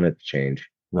don't want it to change.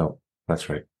 no, that's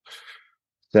right.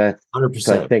 So that's,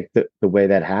 so I 100%. think the way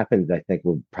that happens, I think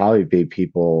will probably be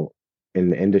people in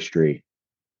the industry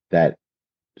that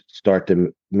start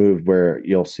to move where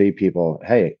you'll see people,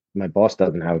 hey, my boss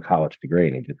doesn't have a college degree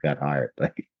and he just got hired.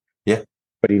 Like, Yeah,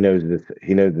 but he knows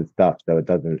his stuff. So it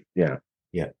doesn't, yeah,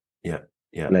 yeah, yeah.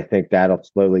 and I think that'll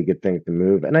slowly get things to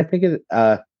move. And I think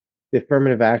the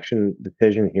affirmative action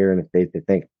decision here in the States, I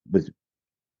think, was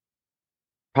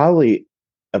probably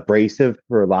abrasive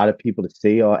for a lot of people to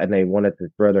see, and they wanted to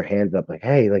throw their hands up, like,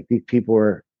 "Hey, like these people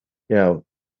are, you know,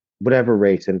 whatever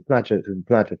race." And it's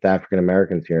not just African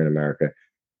Americans here in America.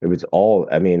 It was all.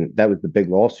 I mean, that was the big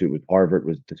lawsuit with Harvard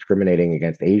was discriminating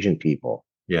against Asian people.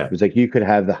 Yeah. It was like you could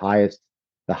have the highest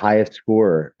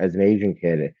score as an Asian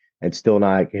kid and still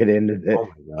not get into Oh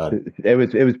my God. it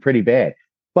was pretty bad. Yeah.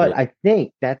 But I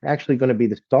think that's actually going to be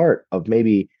the start of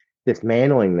maybe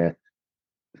dismantling this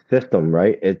system,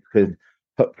 right? It's because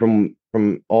from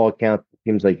all accounts, it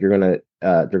seems like they're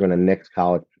gonna nix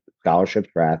college scholarships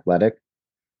for athletics,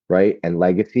 right? And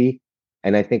legacy.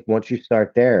 And I think once you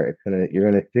start there,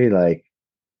 you're gonna see like,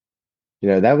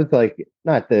 that was like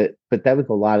not the but that was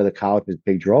a lot of the college's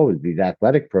big draw was these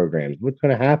athletic programs. What's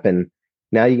gonna happen?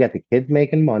 Now you got the kids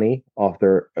making money off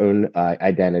their own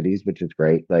identities, which is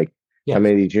great. Like how Yeah.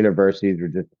 many of these universities were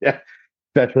just,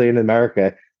 especially in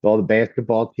America, all the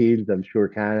basketball teams, I'm sure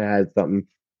kind of has something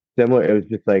similar. It was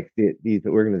just like these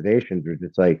organizations were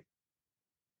just like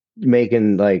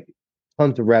making like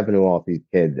tons of revenue off these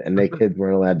kids, and they kids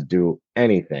weren't allowed to do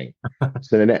anything.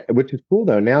 So then, which is cool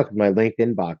though now because my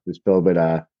LinkedIn box is filled with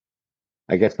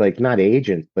I guess like not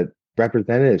agents but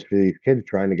representatives for these kids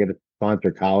trying to get a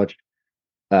sponsor college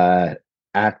uh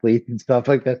athletes and stuff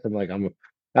like this. I'm like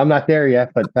I'm not there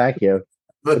yet, but thank you.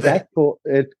 But But that's cool.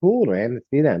 It's cool, man, to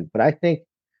see them. But I think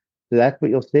so that's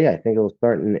what you'll see. I think it'll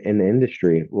start in the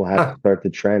industry. We'll have to start the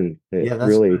trend to yeah, that's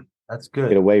really good. That's get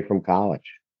good. away from college,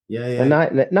 Yeah, and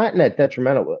yeah. not in that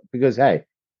detrimental because hey,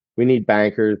 we need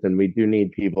bankers and we do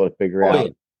need people to figure Oh,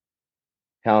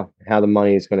 yeah. out how the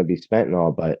money is going to be spent and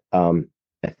all. But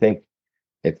I think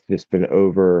it's just been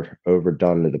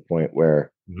overdone to the point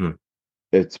where Mhm.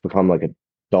 it's become like a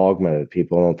dogma.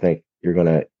 People don't think you're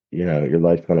gonna, your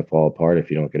life's gonna fall apart if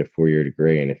you don't get a 4-year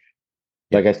degree. And if,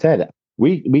 Yeah. like I said,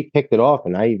 we kicked it off,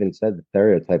 and I even said the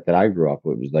stereotype that I grew up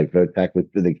with was like vote tech was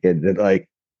for the kids that like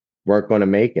weren't going to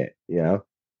make it.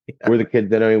 We're the kids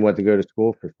that only went to go to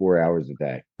school for 4 hours a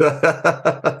day.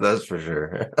 That's for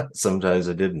sure. Sometimes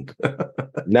I didn't.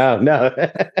 No, no.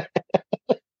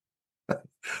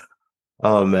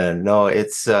 Oh man, no, and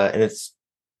it's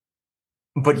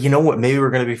but you know what? Maybe we're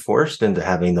going to be forced into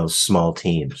having those small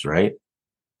teams, right?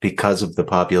 Because of the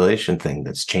population thing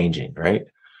that's changing, right?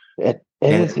 And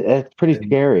It's pretty it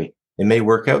scary. may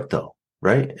work out though,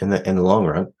 right? In the long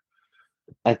run.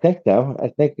 I think though. I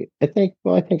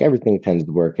think everything tends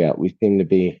to work out. We seem to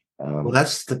be Well, good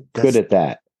that's at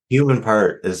that. human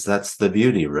part is that's the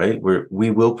beauty, right?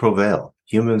 We will prevail.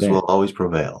 Humans Yeah. will always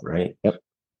prevail, right? Yep.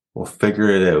 We'll figure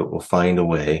it out. We'll find a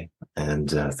way, and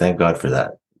thank God for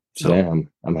that. So Yeah.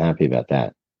 I'm happy about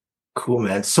that. cool,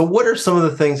 man. So, what are some of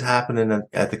the things happening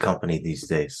at the company these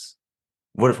days?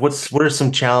 What are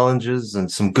some challenges and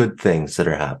some good things that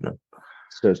are happening?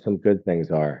 So some good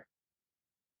things are,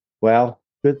 well.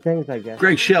 good things, I guess.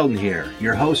 Greg Sheldon here,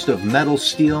 your host of Metal,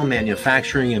 Steel,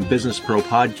 Manufacturing, and Business Pro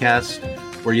podcast,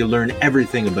 where you learn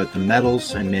everything about the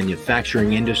metals and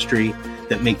manufacturing industry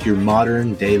that make your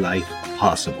modern day life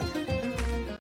possible.